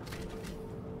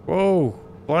 Whoa!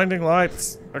 Blinding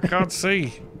lights! I can't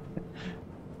see!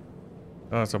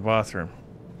 Oh, it's a bathroom.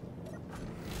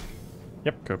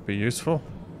 Yep. Could be useful.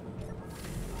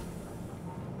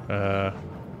 Did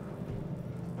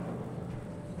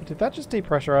that just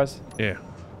depressurize? Yeah.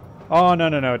 Oh, no,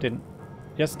 it didn't.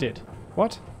 Yes, it did.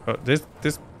 What? Oh,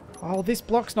 Oh, this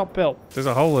block's not built. there's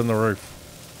a hole in the roof.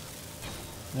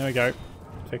 There we go.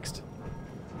 Fixed.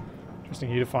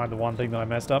 Interesting you to find the one thing that I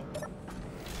messed up.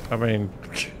 I mean,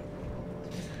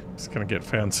 it's gonna get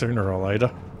found sooner or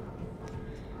later.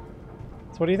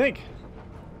 So what do you think?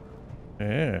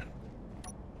 Yeah.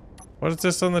 What is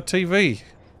this on the TV?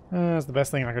 That's the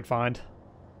best thing I could find.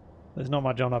 There's not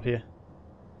much on up here.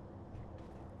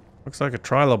 Looks like a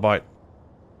trilobite.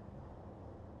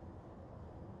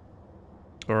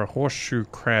 Or a horseshoe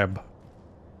crab.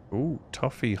 Ooh,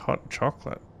 toffee hot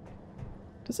chocolate.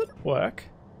 Does it work?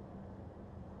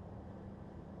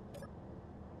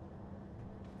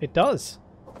 It does.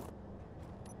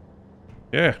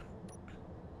 Yeah.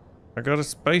 I got a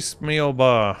space meal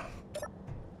bar.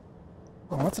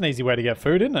 Well, that's an easy way to get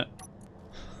food, isn't it?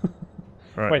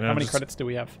 Right, Wait, now how many just- credits do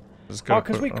we have? just Oh, gotta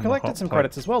because put we it on the collected hot some plate.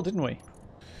 credits as well, didn't we?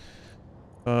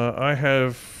 I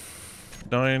have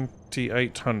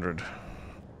 9,800.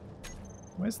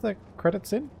 Where's the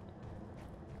credits in?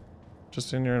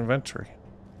 Just in your inventory.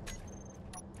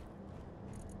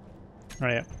 Oh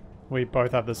yeah, we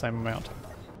both have the same amount.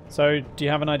 So, do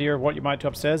you have an idea of what you might do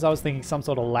upstairs? I was thinking some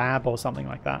sort of lab or something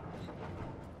like that.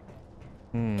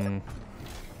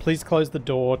 Please close the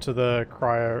door to the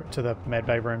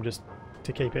medbay room just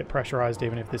to keep it pressurized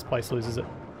even if this place loses it.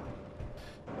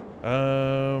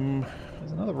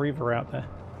 There's another Reaver out there.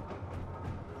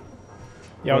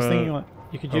 Yeah, I was thinking like,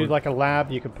 you could use like a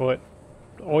lab, you could put...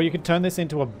 Or you could turn this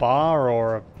into a bar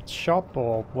or a shop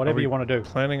or whatever you want to do.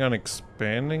 Planning on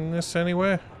expanding this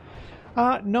anywhere?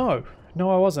 No. No,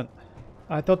 I wasn't.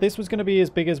 I thought this was going to be as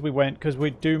big as we went because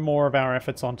we'd do more of our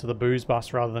efforts onto the booze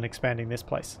bus rather than expanding this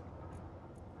place.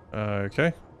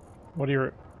 Okay. What do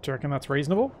you reckon that's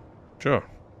reasonable? Sure.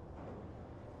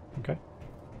 Okay.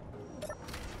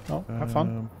 Oh, have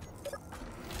fun.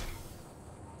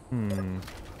 I'm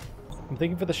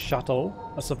thinking for the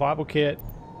shuttle, a survival kit,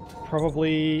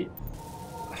 probably...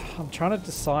 I'm trying to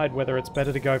decide whether it's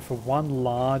better to go for one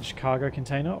large cargo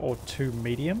container or 2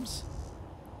 mediums.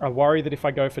 I worry that if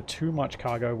I go for too much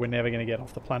cargo, we're never going to get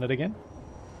off the planet again.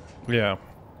 Yeah.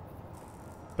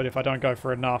 But if I don't go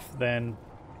for enough, then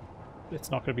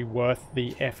it's not going to be worth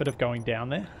the effort of going down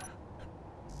there.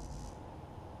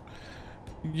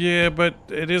 Yeah, but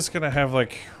it is going to have,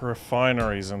 like,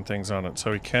 refineries and things on it,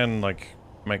 so we can, like,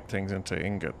 make things into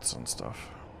ingots and stuff.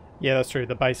 Yeah, that's true.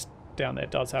 The base down there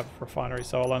does have refineries,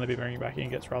 so I'll only be bringing back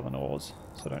ingots rather than ores,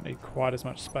 so I don't need quite as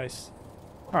much space.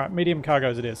 Alright, medium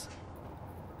cargoes it is.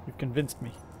 You've convinced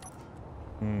me.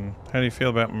 How do you feel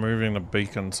about moving the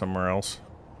beacon somewhere else?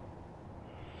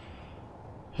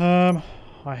 I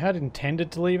had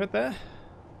intended to leave it there.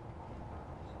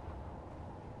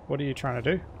 What are you trying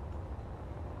to do?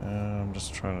 I'm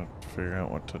just trying to figure out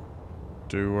what to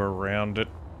do around it.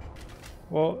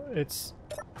 Well, it's...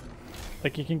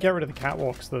 like, you can get rid of the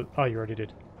catwalks that... Oh, you already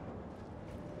did.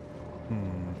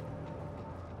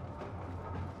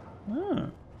 Oh.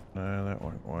 No, that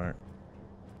won't work.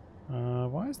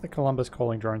 Why is the Columbus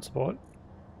calling drone support?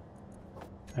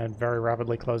 And very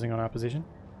rapidly closing on our position.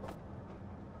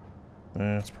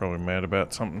 It's probably mad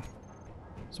about something.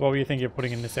 So what were you thinking of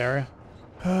putting in this area?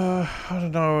 I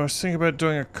don't know. I was thinking about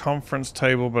doing a conference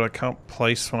table, but I can't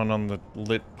place one on the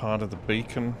lit part of the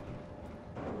beacon.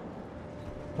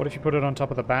 What if you put it on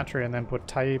top of the battery and then put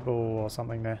table or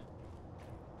something there?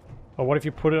 Or what if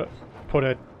you put a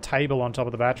table on top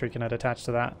of the battery? Can it attach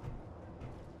to that?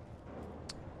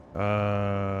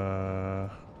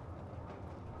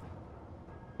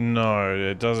 No,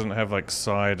 it doesn't have like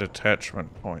side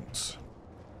attachment points.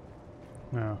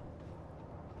 No.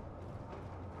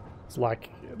 It's like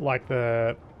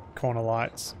the corner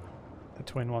lights, the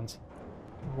twin ones.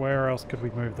 Where else could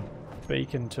we move the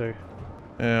beacon to?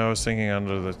 Yeah, I was thinking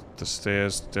under the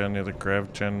stairs down near the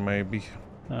grav gen maybe.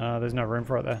 There's no room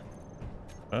for it there.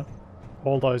 Huh?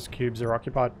 All those cubes are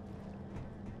occupied.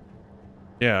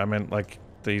 Yeah, I meant like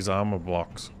these armor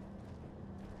blocks.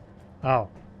 Oh.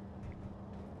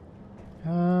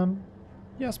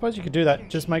 Yeah, I suppose you could do that.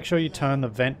 Just make sure you turn the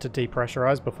vent to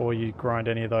depressurize before you grind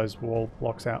any of those wall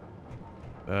blocks out.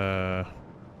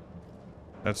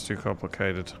 That's too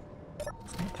complicated.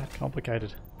 It's not that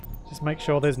complicated. Just make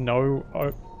sure there's no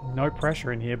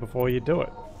pressure in here before you do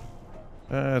it.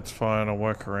 It's fine, I'll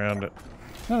work around it.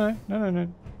 No.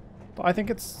 I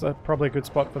think it's probably a good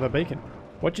spot for the beacon.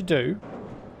 What you do,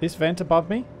 this vent above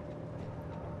me,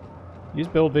 use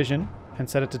build vision and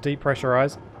set it to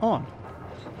depressurize on.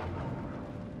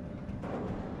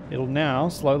 It'll now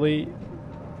slowly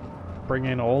bring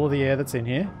in all of the air that's in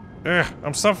here. Ugh,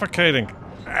 I'm suffocating.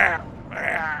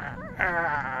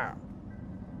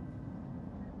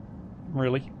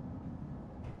 Really?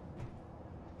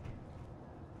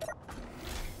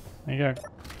 There you go.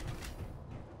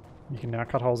 You can now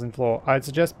cut holes in floor. I'd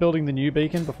suggest building the new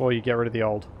beacon before you get rid of the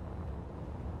old.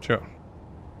 Sure.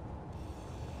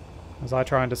 As I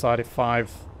try and decide if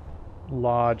 5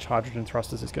 large hydrogen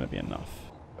thrusters is going to be enough.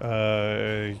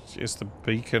 Is the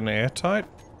beacon airtight?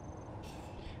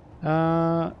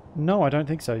 No, I don't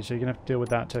think so. So you're going to have to deal with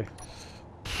that too.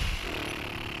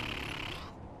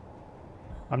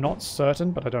 I'm not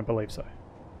certain, but I don't believe so.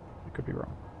 I could be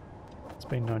wrong. It's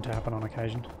been known to happen on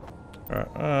occasion.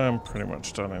 Alright, I'm pretty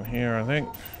much done in here, I think.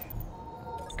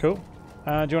 Cool.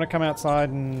 Do you want to come outside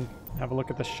and have a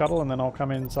look at the shuttle, and then I'll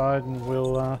come inside and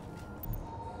we'll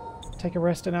take a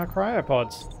rest in our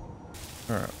cryopods.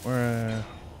 Alright, where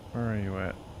are you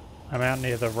at? I'm out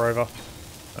near the rover.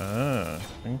 Ah,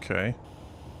 okay.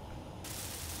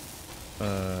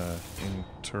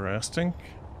 Interesting.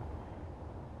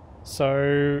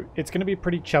 So it's going to be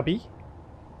pretty chubby.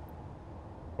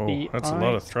 Oh, that's a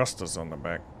lot of thrusters on the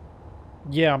back.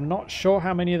 Yeah, I'm not sure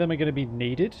how many of them are going to be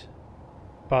needed,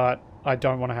 but I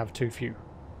don't want to have too few.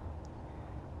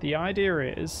 The idea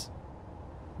is,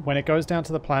 when it goes down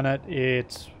to the planet,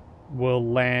 it will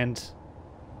land,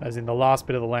 as in the last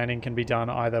bit of the landing can be done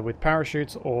either with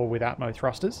parachutes or with Atmo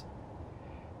thrusters.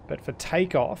 But for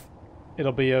takeoff,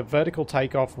 it'll be a vertical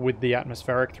takeoff with the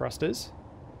atmospheric thrusters.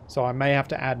 So I may have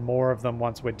to add more of them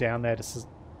once we're down there,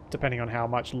 depending on how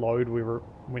much load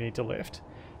we need to lift.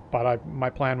 But my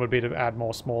plan would be to add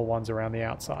more small ones around the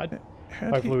outside.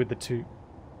 Hopefully with the two.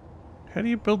 How do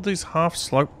you build these half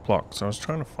slope blocks? I was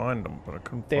trying to find them, but I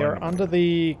couldn't find them. They're under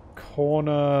the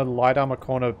corner, light armor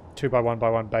corner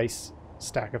 2x1x1 base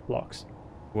stack of blocks.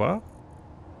 What?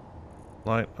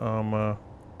 Light armor.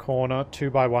 Corner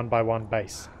 2x1x1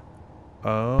 base.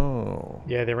 Oh.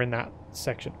 Yeah, they're in that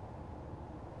section.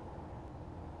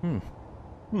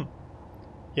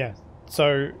 Yeah,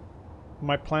 so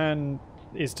my plan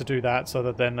is to do that so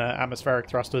that then the atmospheric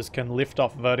thrusters can lift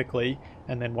off vertically,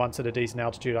 and then once at a decent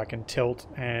altitude I can tilt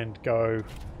and go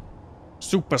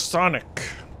Supersonic.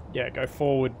 yeah, go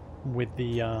forward with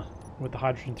the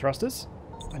hydrogen thrusters.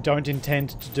 I don't intend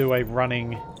to do a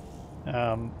running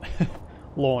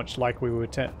launch like we were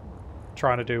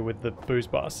trying to do with the booze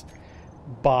bus,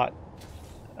 but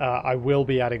I will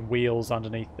be adding wheels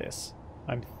underneath this.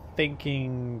 I'm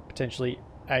thinking potentially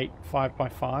 8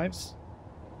 5x5s,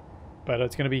 but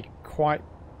it's going to be quite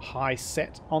high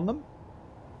set on them.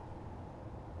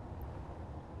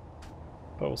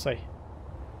 But we'll see.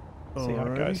 See how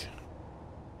it goes.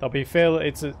 They'll be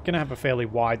it's going to have a fairly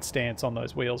wide stance on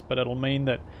those wheels, but it'll mean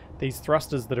that these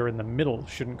thrusters that are in the middle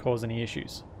shouldn't cause any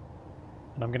issues.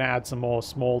 And I'm going to add some more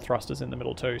small thrusters in the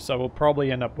middle too, so we'll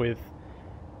probably end up with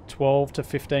 12 to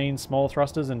 15 small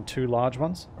thrusters and 2 large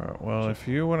ones. Alright, well, if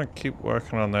you want to keep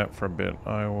working on that for a bit,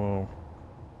 I will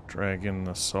drag in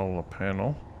the solar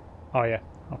panel. Oh yeah,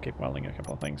 I'll keep welding a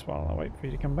couple of things while I wait for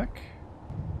you to come back.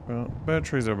 Well,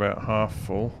 batteries are about half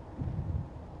full.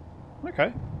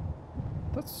 Okay.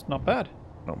 That's not bad.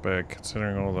 Not bad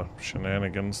considering all the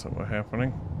shenanigans that were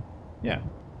happening. Yeah.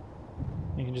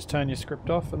 You can just turn your script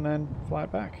off and then fly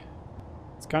it back.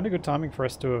 It's kind of good timing for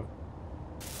us to have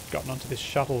gotten onto this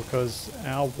shuttle because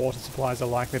our water supplies are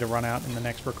likely to run out in the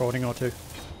next recording or two.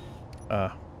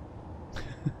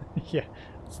 Yeah,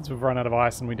 since we've run out of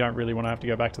ice and we don't really want to have to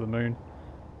go back to the moon.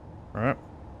 Alright.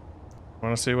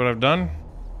 Want to see what I've done?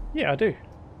 Yeah, I do.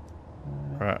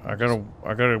 Right, I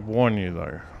gotta warn you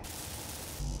though.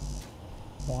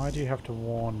 Why do you have to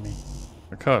warn me?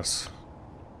 Because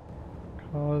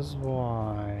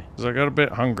why? Because I got a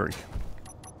bit hungry.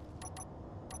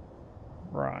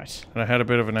 Right. And I had a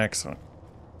bit of an accident.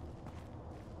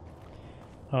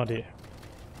 Oh dear.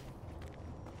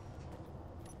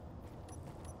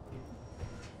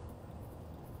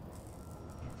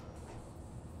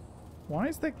 Why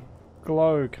is the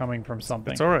glow coming from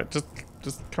something? It's alright,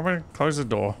 just come in and close the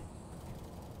door.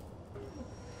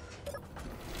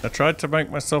 I tried to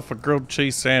make myself a grilled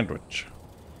cheese sandwich.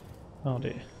 Oh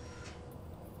dear.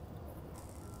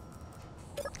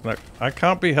 Look, I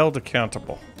can't be held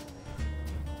accountable.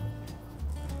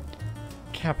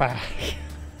 Capac.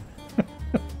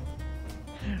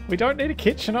 We don't need a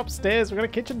kitchen upstairs. We've got a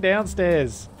kitchen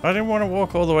downstairs. I didn't want to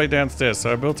walk all the way downstairs,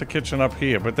 so I built a kitchen up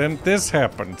here, but then this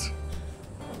happened.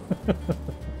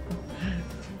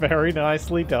 Very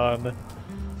nicely done.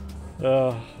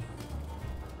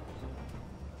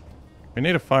 We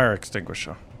need a fire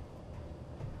extinguisher.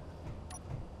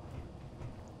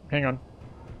 Hang on.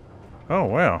 Oh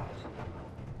wow.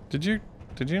 Did you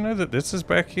know that this is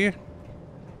back here?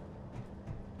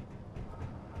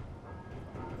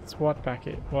 It's what back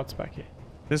here? What's back here?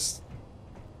 This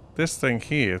thing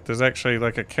here, there's actually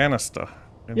like a canister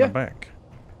in Yeah. the back.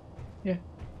 Yeah.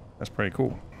 That's pretty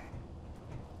cool.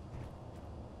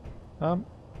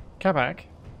 Capac.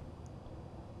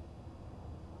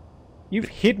 You've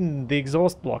hidden the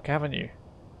exhaust block, haven't you?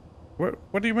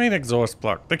 What do you mean exhaust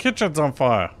block? The kitchen's on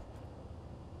fire.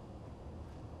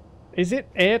 Is it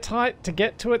airtight to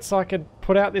get to it so I can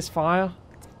put out this fire?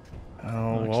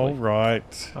 Oh, Actually,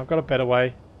 alright. I've got a better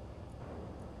way.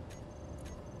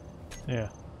 Yeah.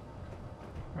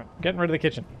 Right, getting rid of the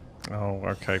kitchen. Oh,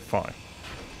 okay, fine.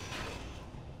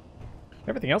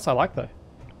 Everything else I like though.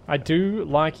 I do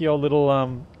like your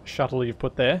little shuttle you've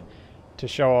put there to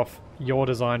show off your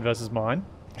design versus mine.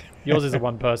 Yours is a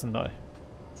one person though.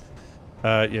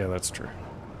 Yeah, that's true.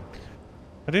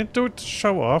 I didn't do it to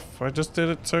show off. I just did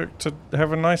it to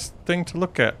have a nice thing to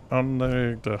look at on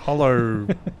the hollow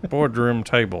boardroom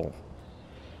table.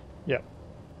 Yeah.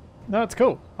 No, it's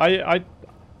cool. I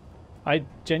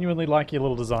genuinely like your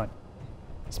little design.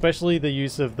 Especially the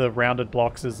use of the rounded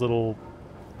blocks as little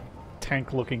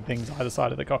tank-looking things either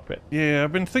side of the cockpit. Yeah,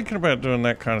 I've been thinking about doing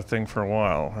that kind of thing for a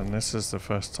while, and this is the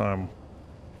first time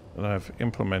that I've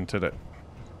implemented it.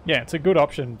 Yeah, it's a good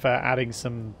option for adding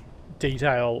some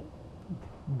detail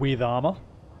with armor.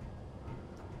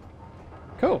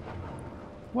 Cool.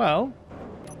 Well,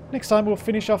 next time we'll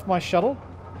finish off my shuttle.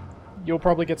 You'll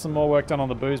probably get some more work done on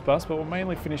the booze bus, but we'll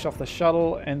mainly finish off the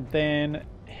shuttle and then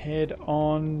head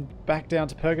on back down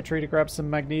to Purgatory to grab some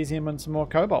magnesium and some more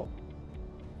cobalt.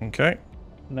 Okay.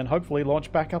 And then hopefully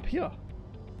launch back up here.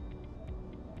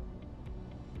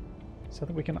 so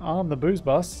that we can arm the booze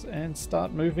bus and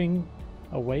start moving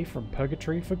away from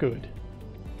Purgatory for good.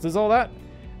 This is all that,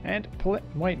 and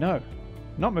wait, no,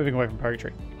 not moving away from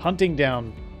Purgatory. Hunting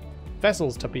down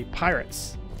vessels to be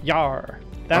pirates. Yar!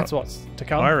 That's what's to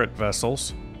come. Pirate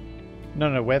vessels?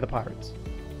 No, we're the pirates.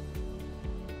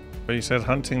 But you said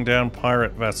hunting down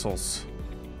pirate vessels.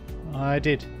 I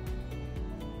did.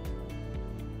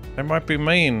 They might be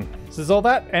mean. This is all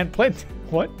that and plenty.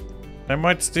 What? They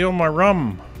might steal my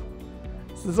rum.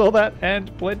 This is all that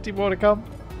and plenty more to come.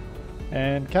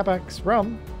 And Capac's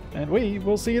rum, and we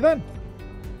will see you then.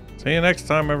 See you next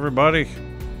time, everybody.